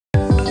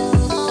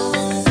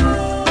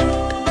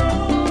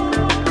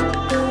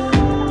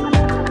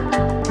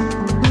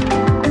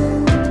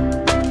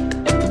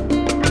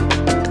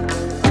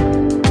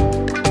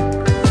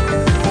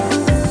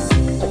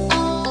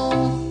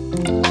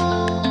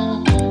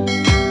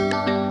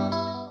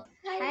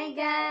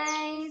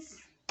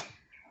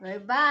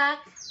we're back.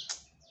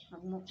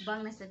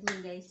 Magmukbang na sa atin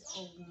guys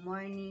og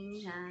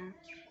morning na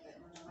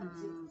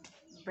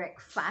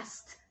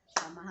breakfast.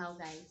 Pamahaw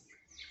guys.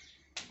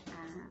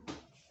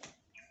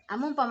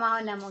 Among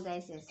pamahaw na mo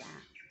guys is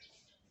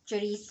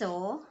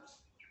chorizo,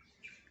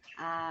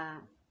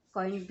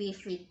 corned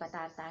beef with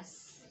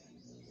patatas,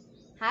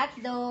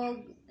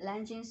 hotdog,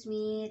 luncheon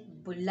meat,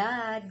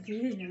 bulad,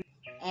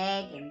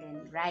 egg, and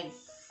then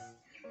rice.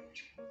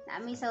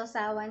 Nami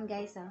sausawan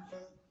guys,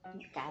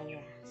 kaya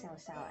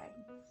sausawan.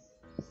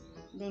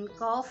 Then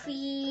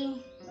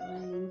coffee,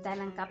 minta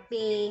ng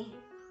kape.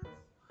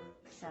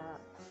 So,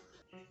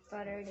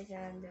 Father, the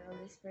Son, and the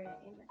Holy Spirit.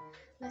 Amen.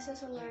 Bless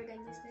us, O Lord,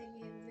 and this thy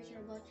gift, which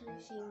are about to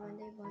receive when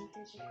they wanted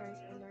to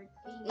Christ, O Lord.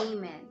 Amen.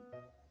 Amen.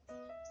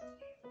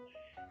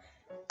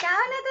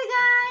 Kaon na to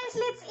guys!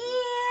 Let's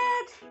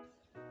eat!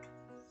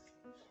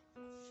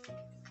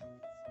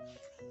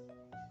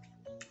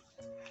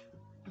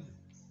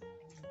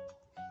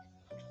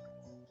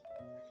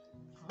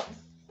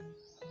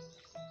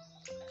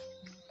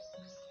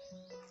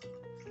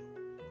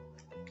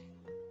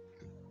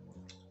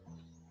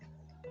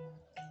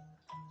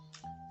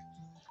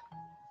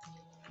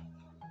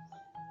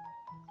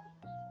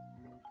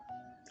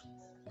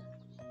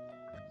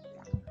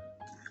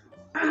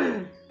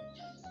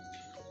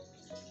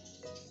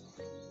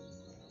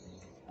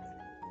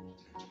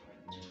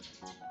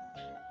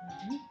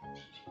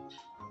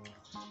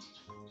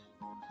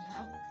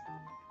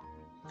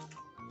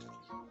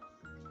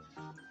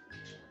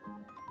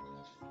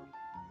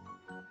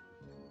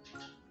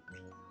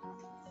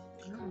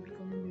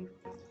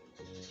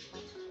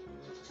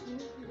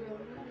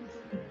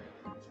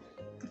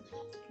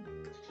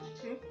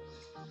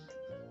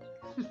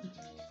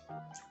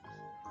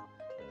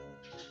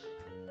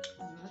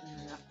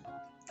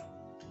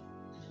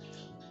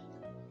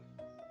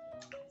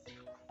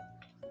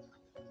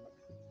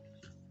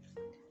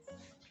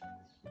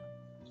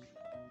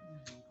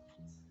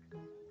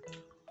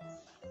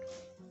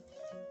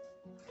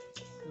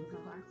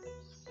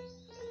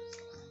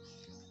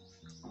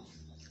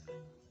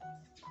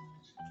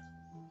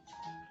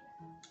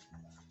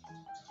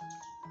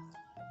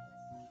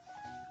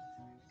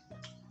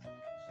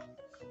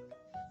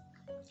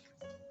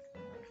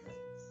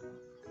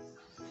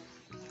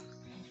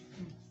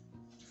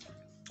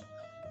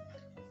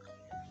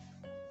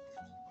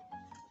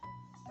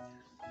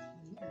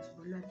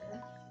 Bulan ito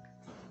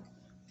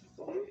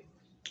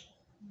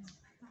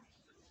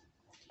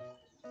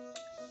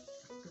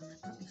na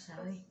ito isa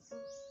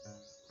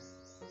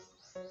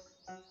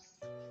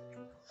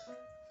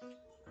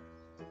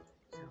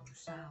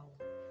saw-saw.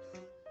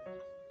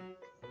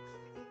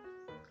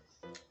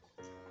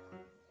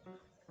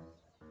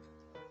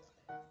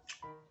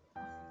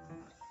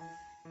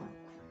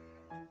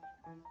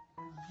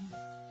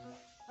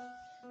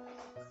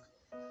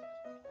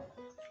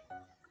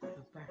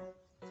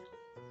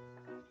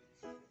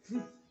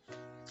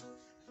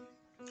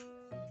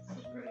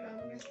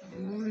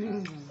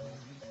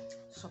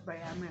 Super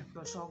yummy,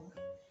 busog.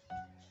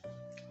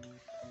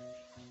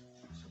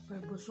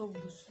 Super busog.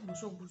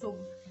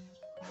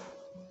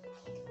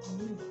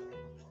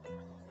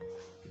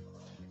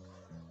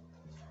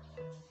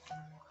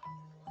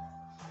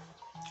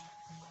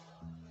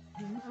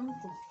 Ano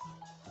ko?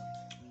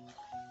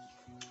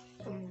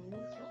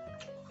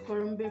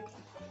 Corned beef.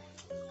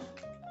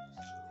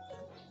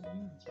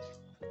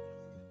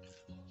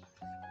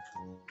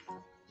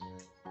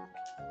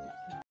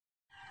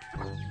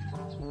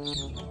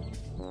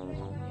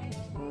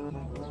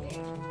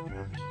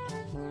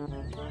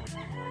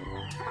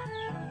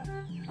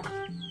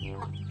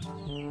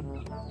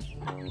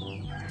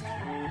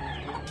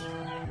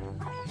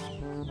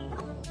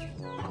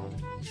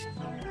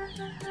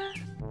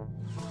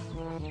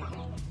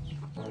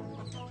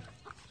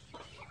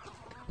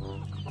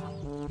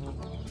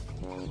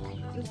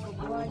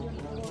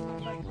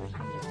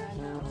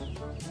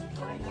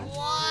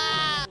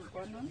 Wow!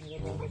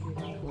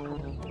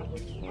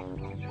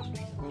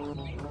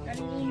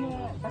 Kanino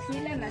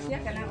pasilan na siya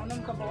kanang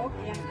unong kabuok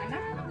yang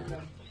anak.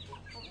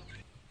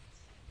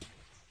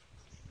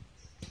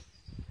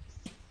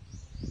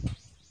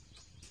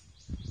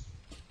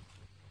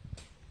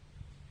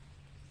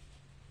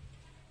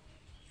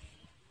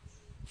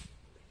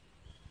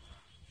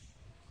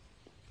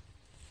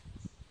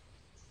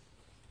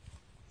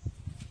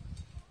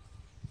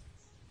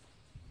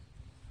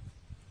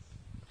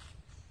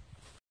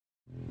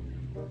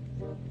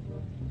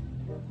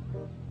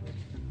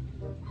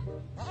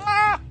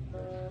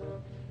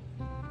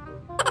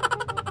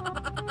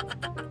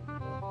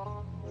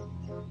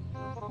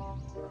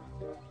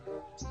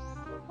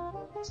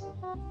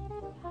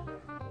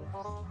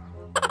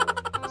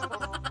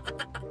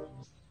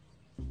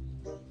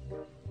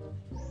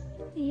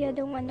 Iya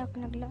dong anak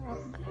naglaag.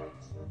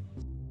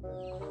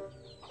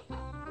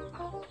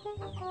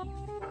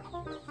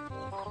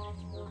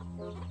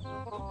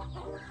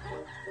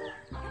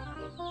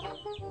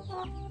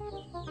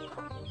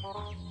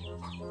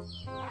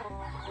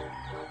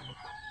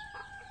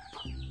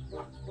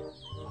 Hello!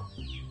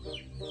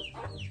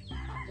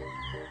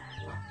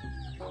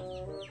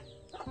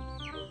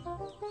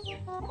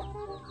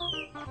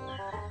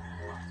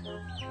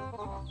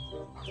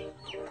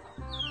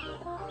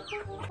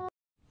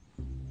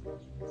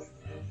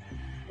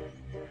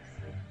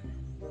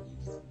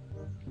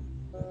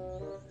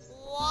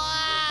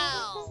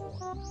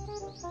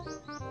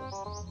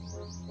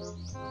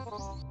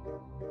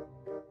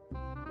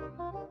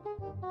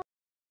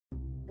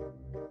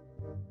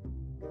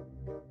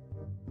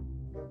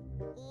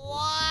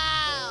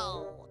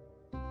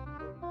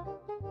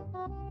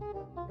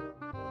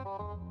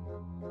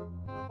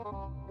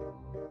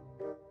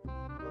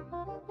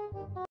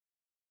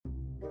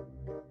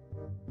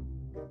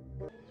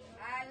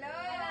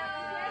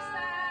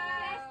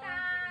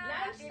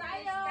 Lunch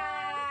tayo!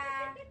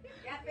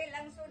 Yapi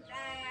lang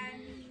sudan.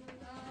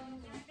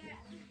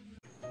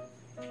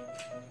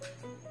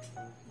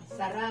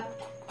 Sarap.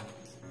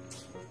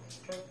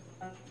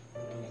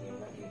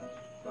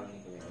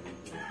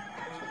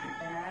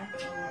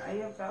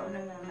 Ayaw ka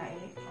unang nga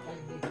nailik.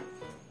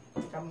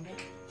 Kambit.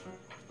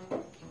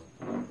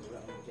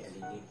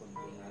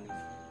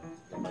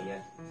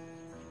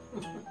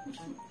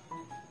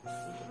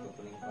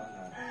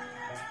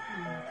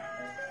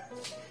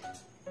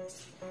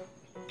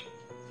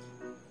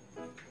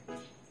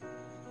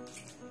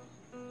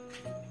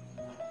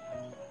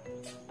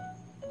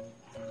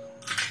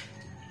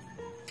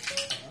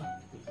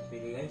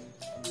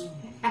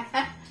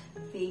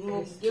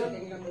 Tingog yun.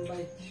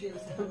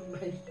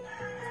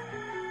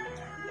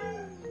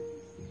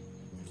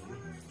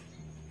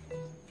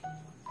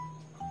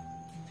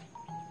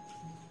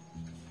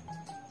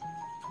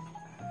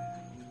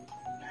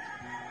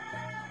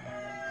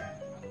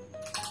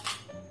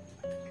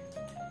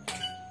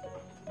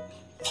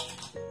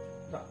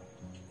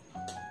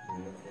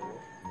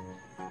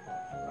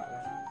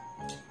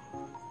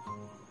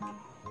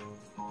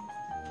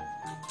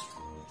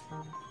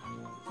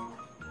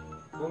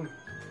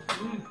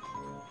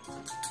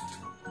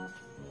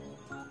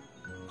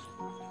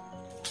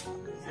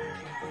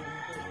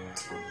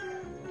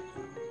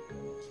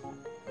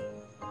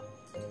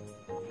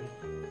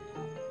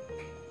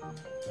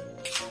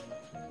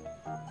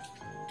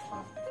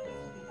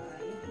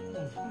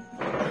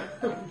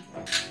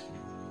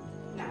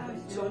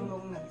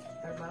 Longlong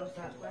nagtrabaho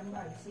sa kuan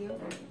ba? Siyo.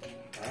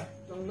 Ha?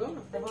 Longlong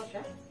nagtrabaho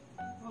siya?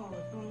 Oo,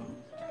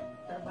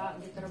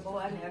 trabaho, di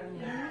trabahoan ni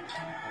Arnie.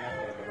 Sa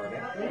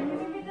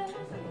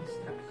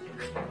construction.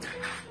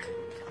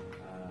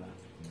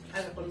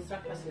 Ano,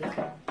 construct pa sila?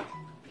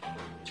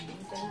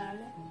 Hindi ka na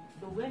alam.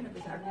 Duwe,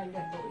 nabisa Arnie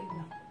na tuig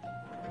na.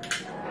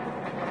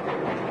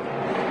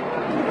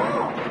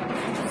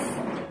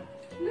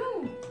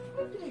 No!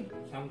 Okay.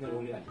 Saan ka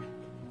ulian?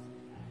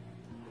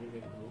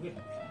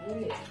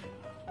 Dili.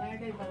 Kaya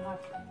kayo bangat.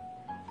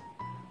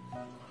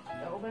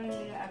 Kauban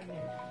nila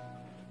Arnie.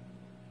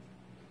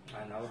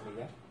 Ano,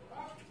 ulian?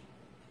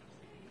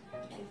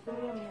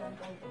 Istorya mo yan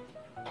tayo.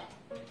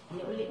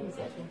 Hindi ulit mo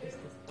sa ating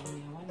testes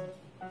pangyawan.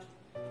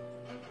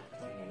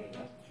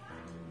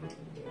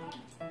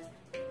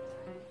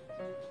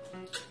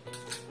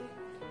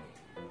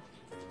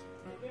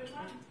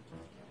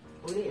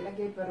 Uli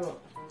lagi pero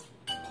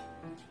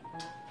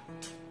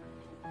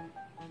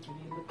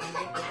hindi ko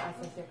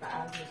asa siya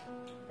kaagos.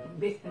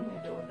 Imbes na may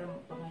doon ang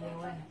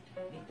pangayawan.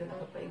 Dito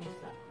nakapaingos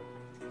sa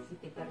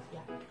City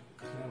Garcia.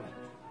 Naman.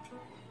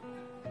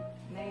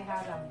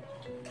 Naiharang.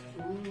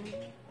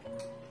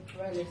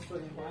 Well, it's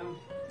good. Wow.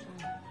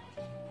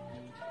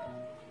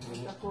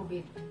 Sa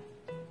COVID.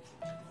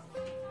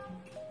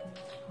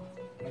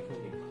 May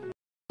tubig.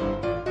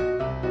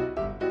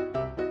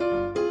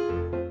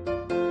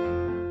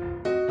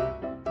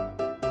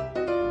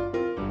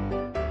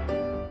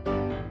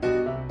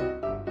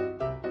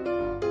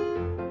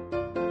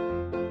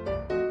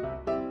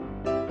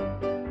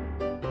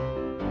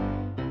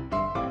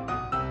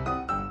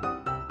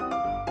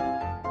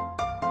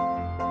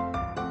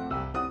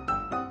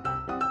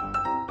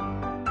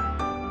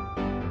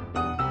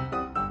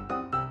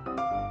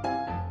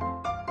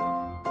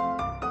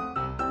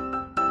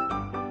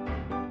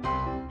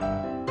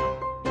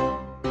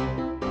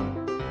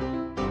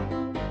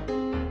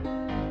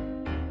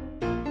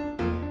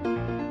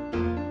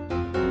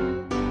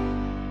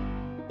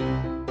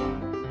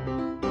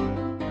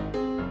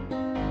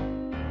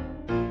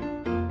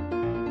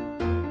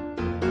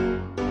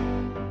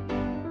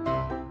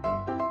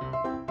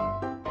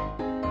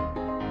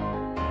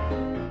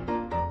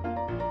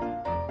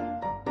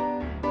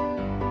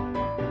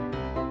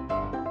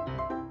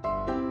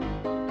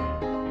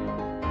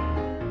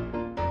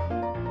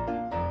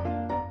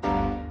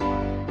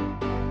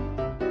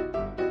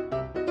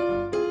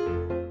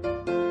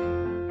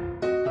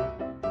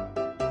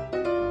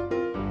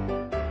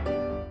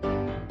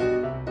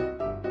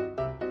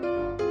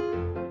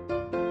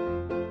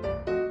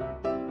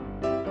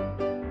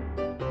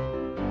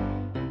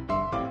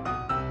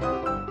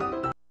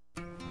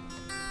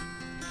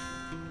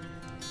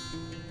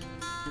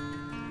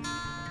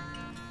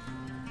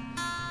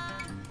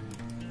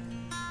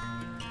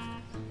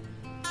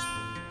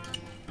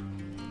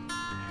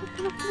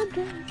 anak mo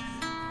guys.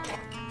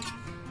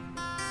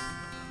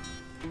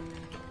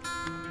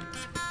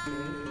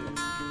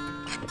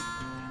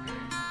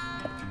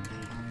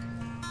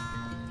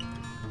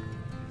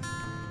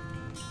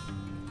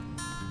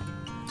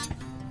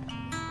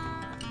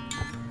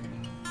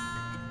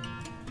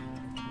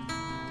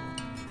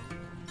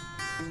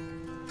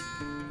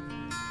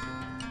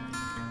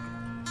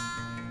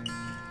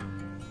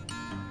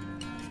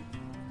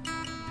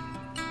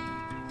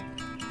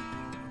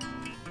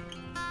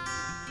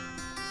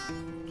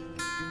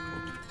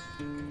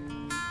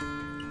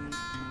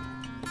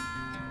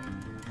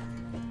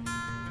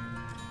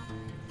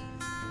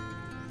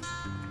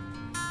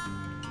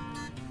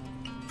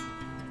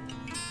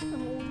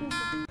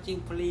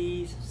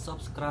 Please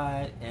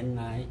subscribe and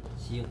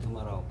see you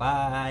tomorrow.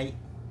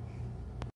 Bye.